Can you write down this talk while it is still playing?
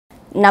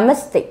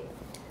Namaste.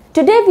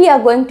 Today we are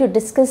going to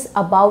discuss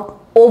about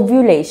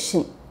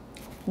ovulation.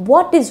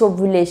 What is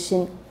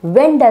ovulation?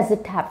 When does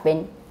it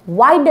happen?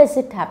 Why does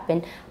it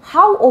happen?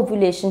 How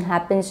ovulation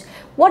happens?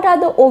 What are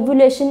the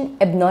ovulation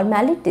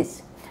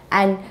abnormalities?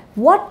 And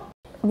what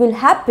will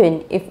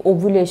happen if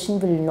ovulation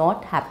will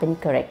not happen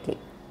correctly?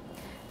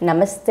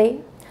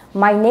 Namaste.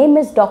 My name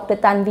is Dr.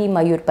 Tanvi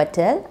Mayur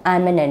Patel. I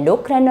am an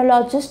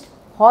endocrinologist,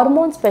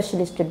 hormone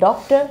specialist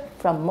doctor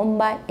from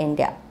Mumbai,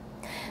 India.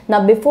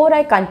 Now before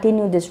I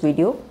continue this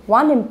video,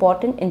 one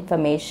important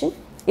information.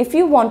 If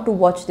you want to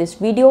watch this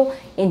video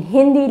in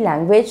Hindi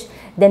language,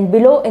 then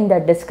below in the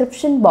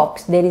description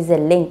box there is a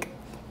link.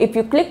 If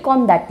you click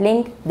on that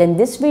link, then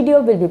this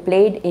video will be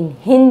played in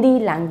Hindi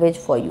language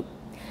for you.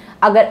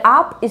 अगर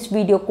आप इस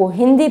video को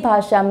हिंदी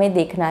भाषा में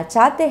देखना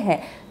चाहते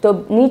हैं तो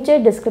नीचे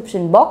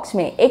डिस्क्रिप्शन बॉक्स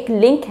में एक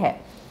लिंक है.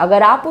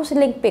 अगर आप उस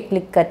लिंक पे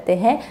क्लिक करते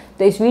हैं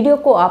तो इस वीडियो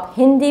को आप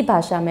हिंदी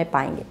भाषा में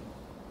पाएंगे.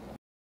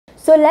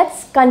 So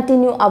let's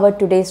continue our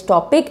today's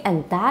topic,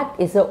 and that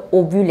is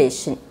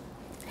ovulation.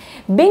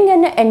 Being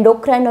an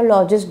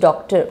endocrinologist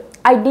doctor,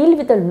 I deal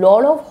with a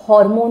lot of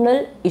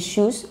hormonal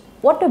issues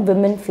what a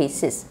woman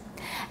faces,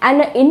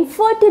 and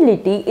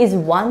infertility is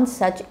one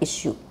such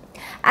issue.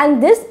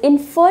 And this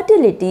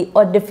infertility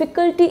or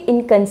difficulty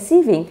in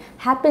conceiving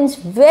happens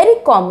very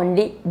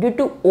commonly due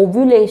to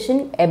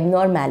ovulation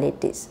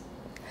abnormalities.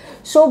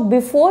 So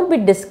before we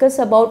discuss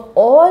about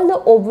all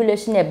the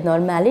ovulation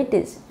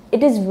abnormalities,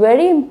 it is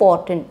very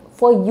important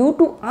for you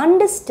to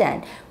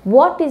understand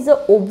what is the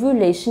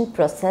ovulation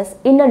process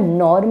in a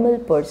normal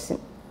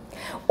person.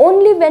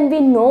 Only when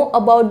we know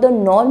about the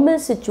normal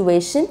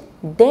situation,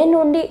 then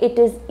only it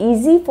is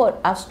easy for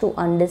us to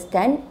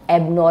understand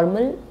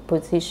abnormal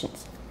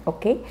positions.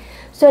 Okay,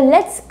 so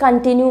let's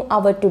continue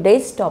our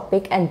today's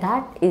topic, and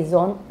that is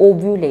on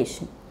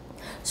ovulation.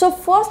 So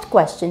first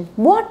question,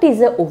 what is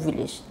a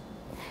ovulation?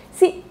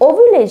 See,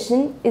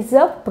 ovulation is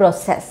a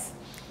process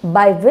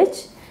by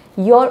which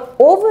your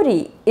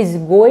ovary is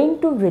going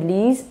to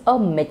release a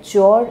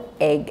mature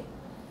egg.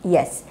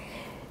 Yes.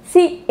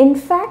 See, in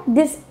fact,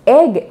 this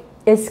egg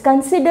is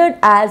considered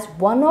as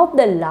one of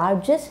the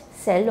largest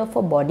cell of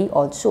a body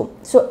also.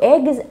 So,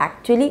 egg is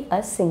actually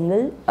a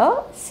single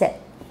cell.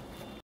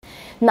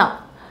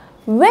 Now,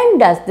 when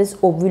does this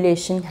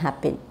ovulation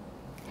happen?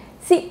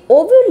 See,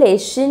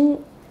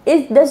 ovulation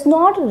does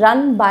not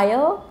run by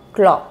a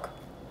clock.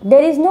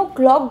 There is no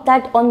clock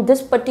that on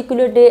this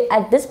particular day,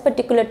 at this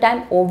particular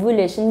time,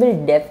 ovulation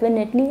will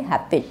definitely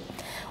happen.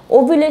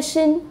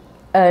 Ovulation,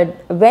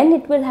 when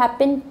it will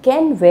happen,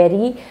 can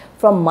vary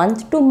from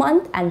month to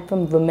month and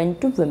from woman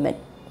to woman.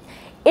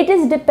 It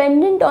is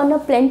dependent on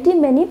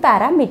many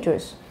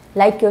parameters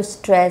like your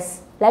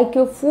stress, like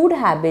your food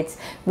habits,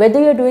 whether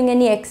you are doing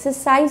any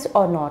exercise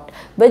or not,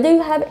 whether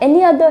you have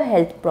any other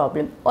health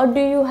problem or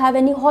do you have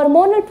any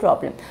hormonal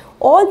problem.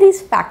 All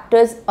these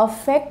factors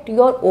affect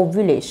your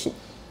ovulation.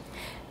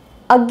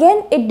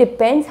 Again, it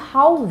depends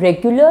how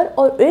regular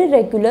or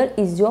irregular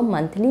is your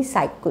monthly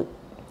cycle.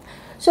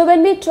 So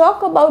when we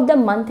talk about the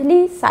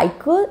monthly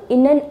cycle,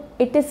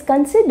 it is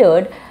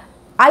considered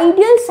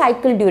ideal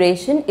cycle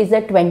duration is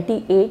a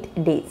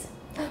 28 days.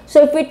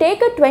 So if we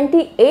take a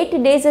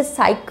 28 days a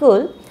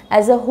cycle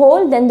as a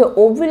whole, then the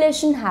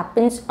ovulation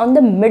happens on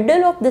the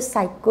middle of the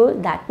cycle,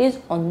 that is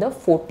on the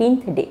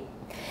 14th day.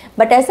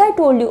 But as I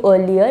told you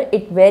earlier,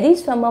 it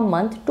varies from a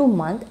month to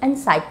month and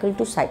cycle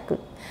to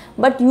cycle.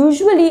 But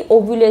usually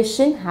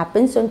ovulation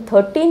happens on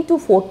 13th to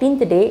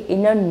 14th day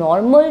in a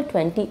normal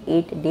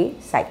 28-day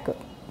cycle.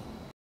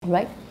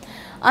 Right?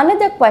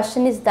 Another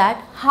question is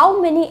that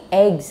how many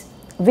eggs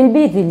will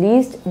be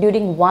released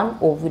during one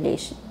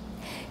ovulation?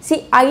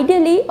 See,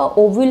 ideally a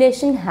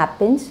ovulation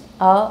happens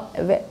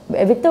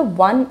with a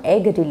one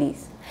egg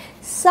release.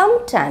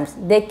 Sometimes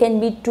there can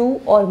be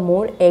 2 or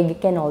more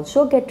egg can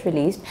also get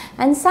released,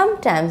 and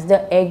sometimes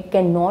the egg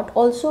cannot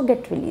also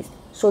get released.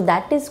 So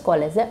that is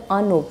called as an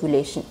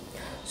anovulation.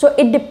 So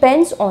it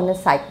depends on a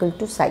cycle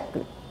to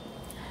cycle.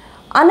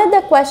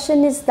 Another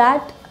question is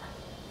that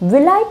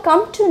will I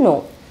come to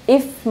know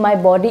if my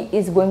body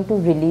is going to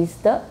release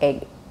the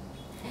egg?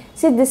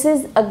 See, this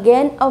is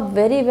again a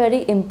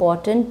very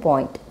important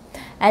point,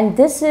 and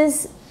this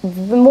is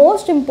the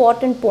most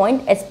important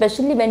point,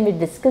 especially when we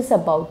discuss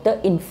about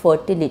the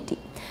infertility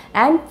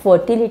and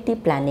fertility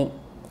planning.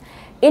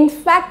 In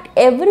fact,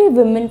 every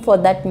woman for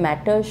that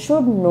matter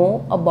should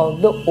know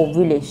about the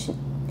ovulation.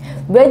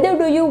 Whether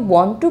do you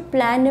want to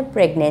plan a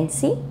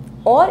pregnancy,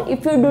 or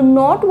if you do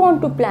not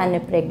want to plan a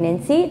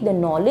pregnancy, the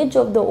knowledge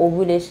of the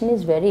ovulation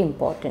is very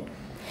important.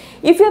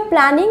 If you are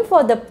planning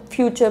for the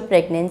future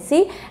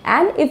pregnancy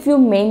and if you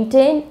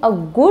maintain a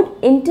good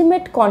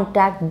intimate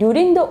contact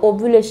during the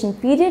ovulation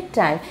period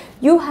time,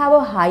 you have a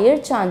higher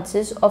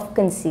chances of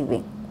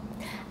conceiving.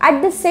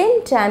 At the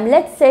same time,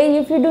 let's say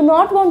if you do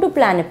not want to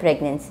plan a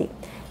pregnancy,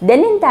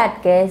 then in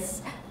that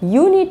case,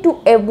 you need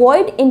to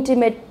avoid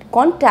intimate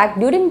contact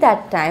during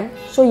that time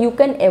so you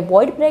can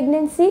avoid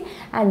pregnancy,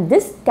 and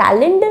this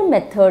calendar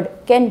method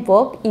can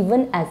work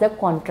even as a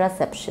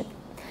contraception.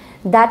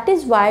 That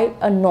is why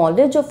a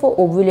knowledge of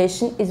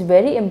ovulation is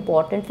very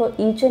important for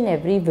each and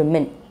every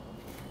woman.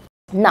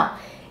 Now,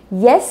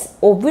 yes,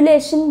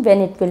 ovulation, when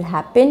it will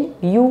happen,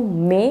 you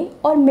may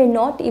or may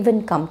not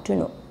even come to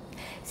know.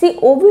 See,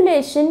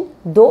 ovulation,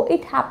 though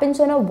it happens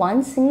on a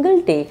one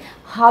single day,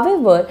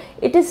 however,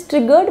 it is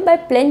triggered by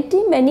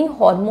many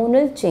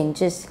hormonal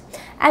changes.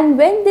 And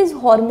when these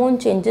hormone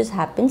changes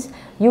happens,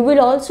 you will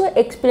also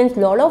experience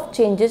lot of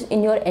changes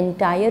in your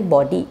entire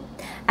body.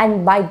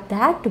 And by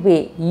that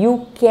way,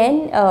 you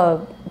can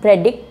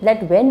predict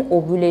that when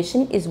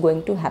ovulation is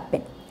going to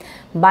happen.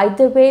 By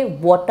the way,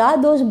 what are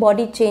those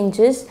body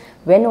changes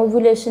when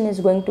ovulation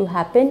is going to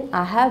happen?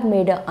 I have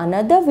made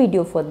another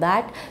video for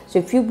that. So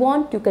if you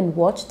want, you can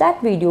watch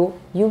that video.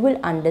 You will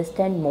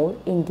understand more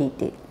in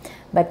detail.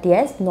 But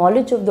yes,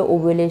 knowledge of the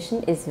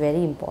ovulation is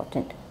very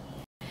important.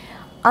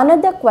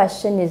 Another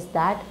question is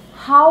that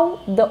how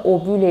the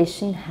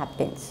ovulation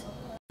happens.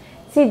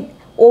 See,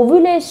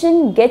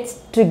 ovulation gets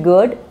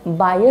triggered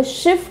by a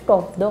shift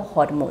of the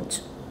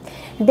hormones.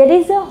 There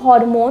is a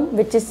hormone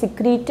which is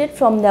secreted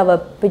from our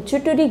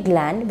pituitary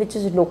gland, which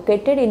is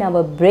located in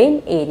our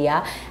brain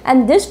area,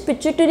 and this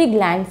pituitary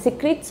gland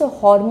secretes a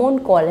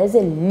hormone called as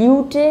a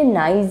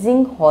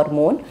luteinizing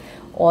hormone,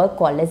 or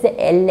called as the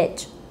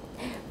LH.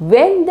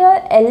 When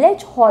the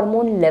LH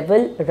hormone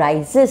level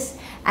rises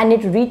and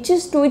it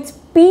reaches to its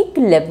peak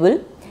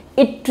level,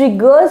 it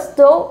triggers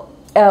the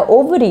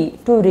ovary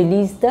to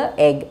release the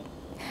egg.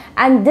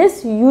 And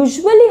this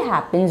usually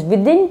happens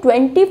within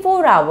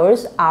 24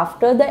 hours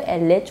after the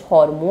LH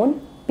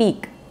hormone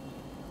peak.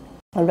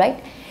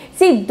 Alright.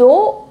 See,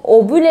 though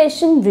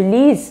ovulation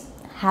release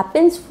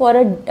happens for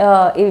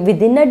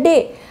within a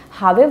day,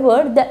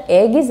 however, the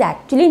egg is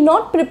actually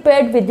not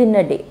prepared within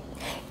a day.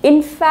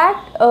 In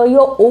fact,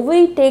 your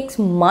ovary takes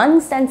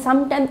months and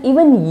sometimes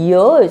even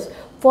years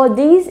for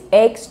these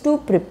eggs to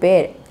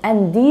prepare,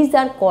 and these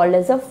are called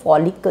as the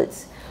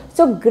follicles.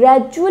 So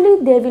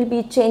gradually there will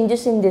be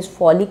changes in these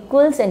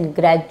follicles, and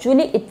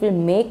gradually it will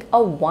make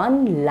a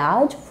one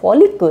large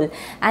follicle,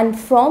 and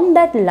from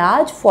that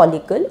large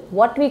follicle,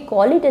 what we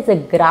call it as a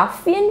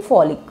Graafian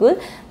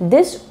follicle,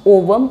 this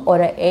ovum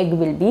or an egg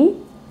will be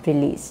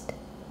released.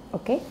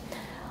 Okay.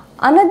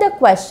 Another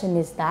question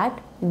is that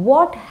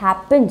what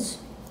happens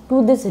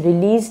to this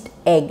released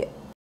egg?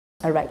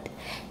 Alright.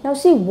 Now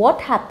see,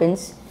 what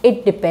happens,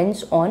 it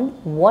depends on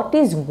what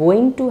is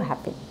going to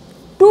happen.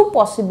 Two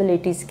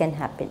possibilities can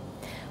happen.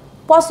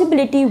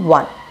 Possibility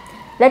 1,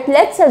 that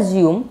let's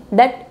assume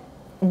that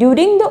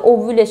during the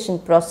ovulation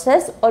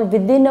process or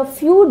within a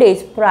few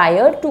days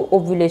prior to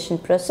ovulation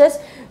process,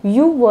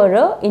 you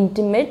were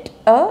intimate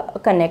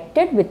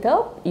connected with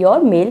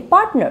your male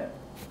partner.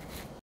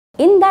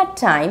 In that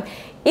time,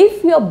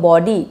 if your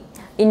body,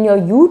 in your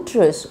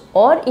uterus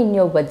or in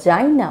your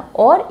vagina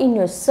or in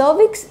your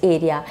cervix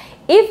area,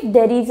 if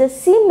there is a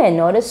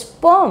semen or a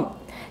sperm,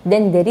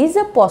 then there is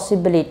a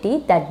possibility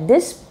that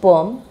this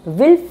sperm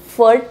will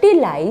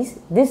fertilize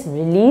this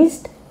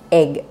released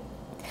egg.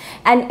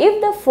 And if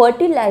the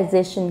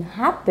fertilization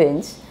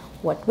happens,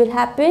 what will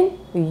happen?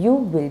 You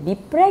will be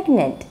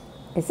pregnant,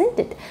 isn't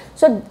it?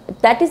 So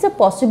that is a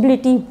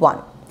possibility 1.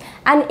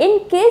 And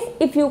in case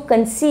if you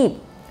conceive,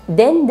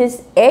 then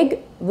this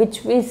egg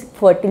which is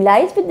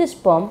fertilized with the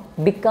sperm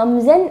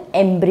becomes an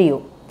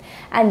embryo.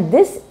 And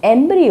this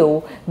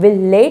embryo will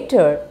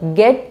later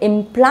get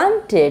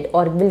implanted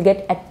or will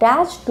get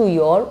attached to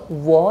your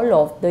wall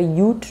of the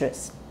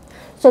uterus.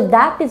 So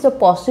that is a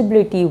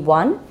possibility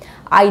 1.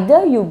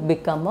 Either you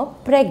become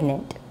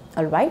pregnant.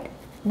 Alright.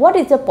 What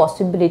is the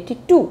possibility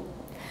 2?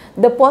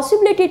 The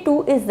possibility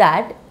 2 is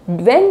that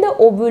when the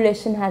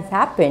ovulation has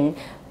happened,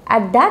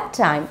 at that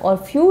time or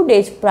few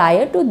days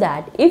prior to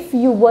that, if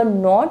you were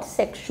not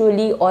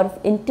sexually or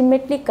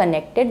intimately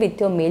connected with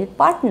your male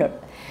partner,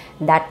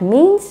 that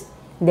means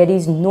there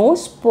is no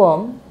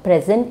sperm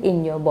present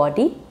in your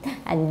body,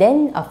 and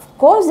then of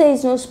course there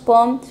is no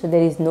sperm, so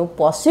there is no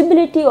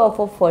possibility of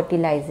a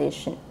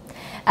fertilization.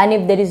 And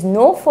if there is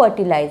no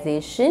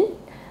fertilization,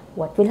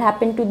 what will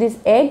happen to this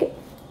egg?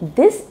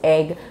 This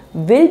egg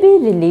will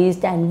be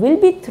released and will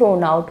be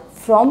thrown out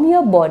from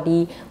your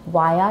body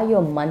via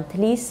your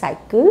monthly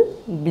cycle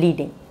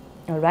bleeding.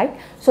 Alright,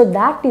 so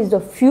that is the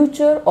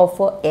future of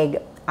an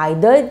egg.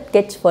 Either it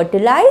gets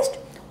fertilized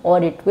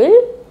or it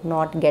will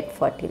not get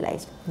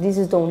fertilized. This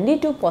is the only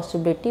two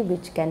possibility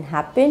which can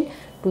happen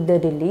to the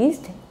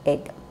released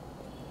egg.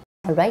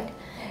 Alright,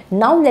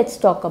 now let's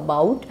talk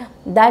about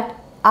that.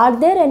 Are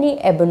there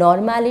any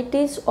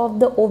abnormalities of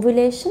the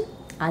ovulation?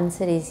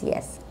 Answer is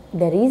yes.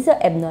 There is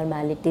a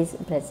abnormalities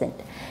present.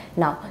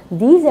 Now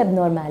these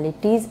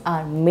abnormalities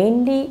are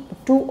mainly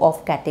two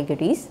of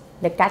categories.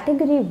 The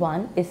category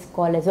 1 is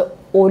called as a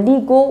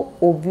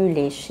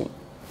oligo-ovulation.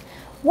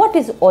 What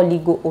is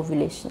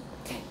oligo-ovulation?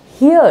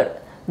 Here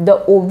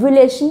the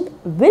ovulation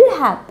will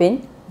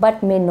happen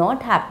but may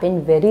not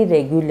happen very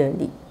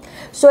regularly.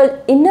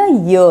 So in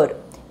a year,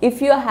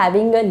 if you are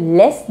having a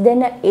less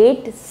than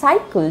 8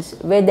 cycles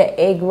where the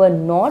egg were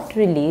not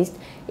released,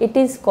 it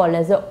is called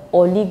as a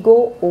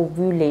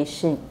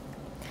oligo-ovulation.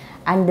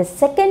 and the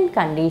second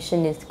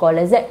condition is called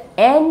as a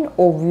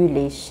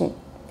anovulation.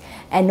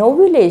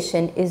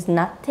 Anovulation is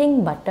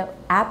nothing but an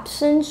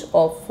absence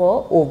of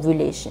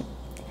ovulation.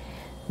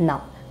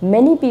 Now,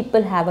 many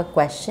people have a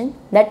question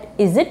that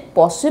is it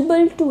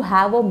possible to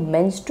have a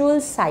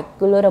menstrual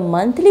cycle or a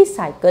monthly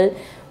cycle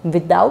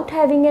without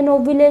having an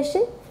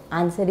ovulation?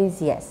 Answer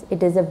is yes,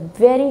 it is a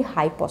very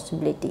high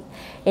possibility.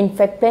 In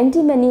fact,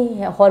 many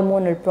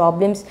hormonal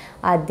problems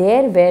are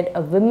there where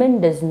a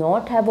woman does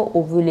not have an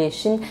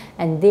ovulation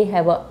and they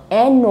have an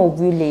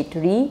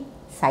anovulatory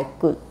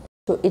cycle.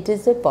 So it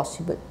is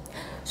possible.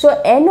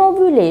 So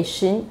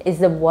anovulation is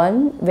the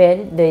one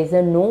where there is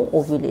no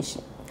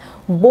ovulation.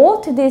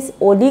 Both this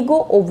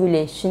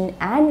oligo-ovulation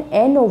and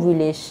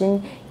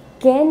anovulation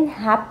can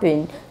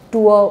happen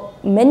to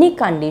many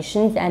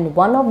conditions, and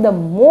one of the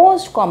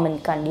most common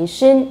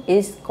condition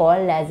is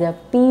called as a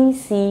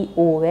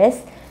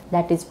PCOS,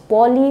 that is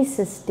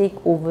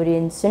polycystic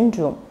ovarian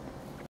syndrome.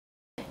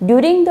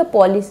 During the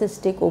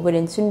polycystic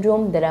ovarian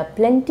syndrome, there are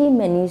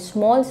many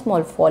small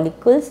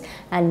follicles,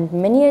 and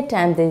many a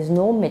time there is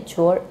no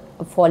mature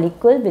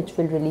follicle which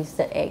will release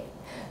the egg.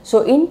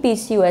 So in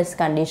PCOS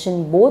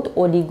condition, both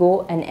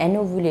oligo and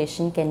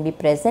anovulation can be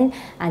present,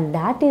 and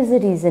that is the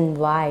reason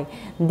why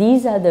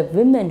these are the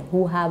women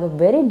who have a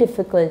very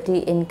difficulty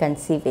in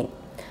conceiving.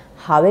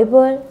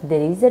 However, there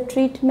is a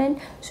treatment.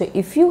 So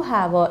if you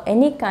have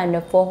any kind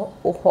of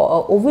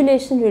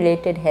ovulation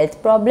related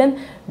health problem,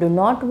 do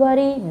not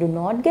worry, do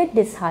not get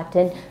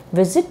disheartened.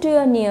 Visit to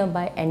your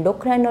nearby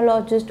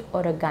endocrinologist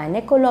or a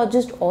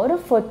gynecologist or a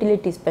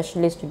fertility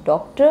specialist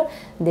doctor.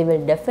 They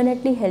will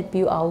definitely help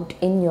you out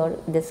in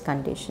this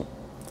condition.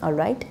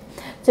 Alright.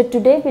 So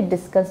today we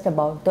discussed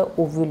about the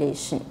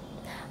ovulation.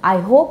 I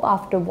hope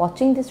after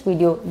watching this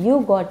video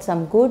you got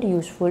some good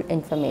useful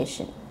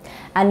information.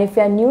 And if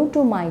you are new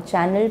to my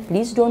channel,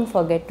 please don't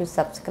forget to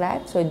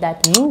subscribe so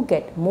that you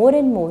get more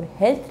and more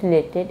health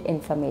related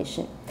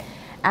information.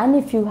 And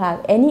if you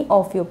have any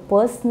of your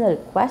personal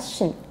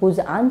question whose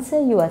answer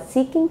you are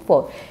seeking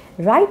for,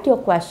 write your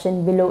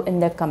question below in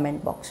the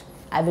comment box.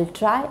 I will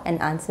try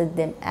and answer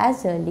them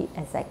as early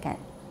as I can.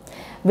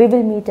 We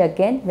will meet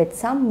again with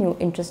some new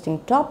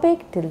interesting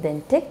topic. Till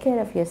then, take care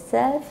of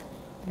yourself.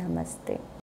 Namaste.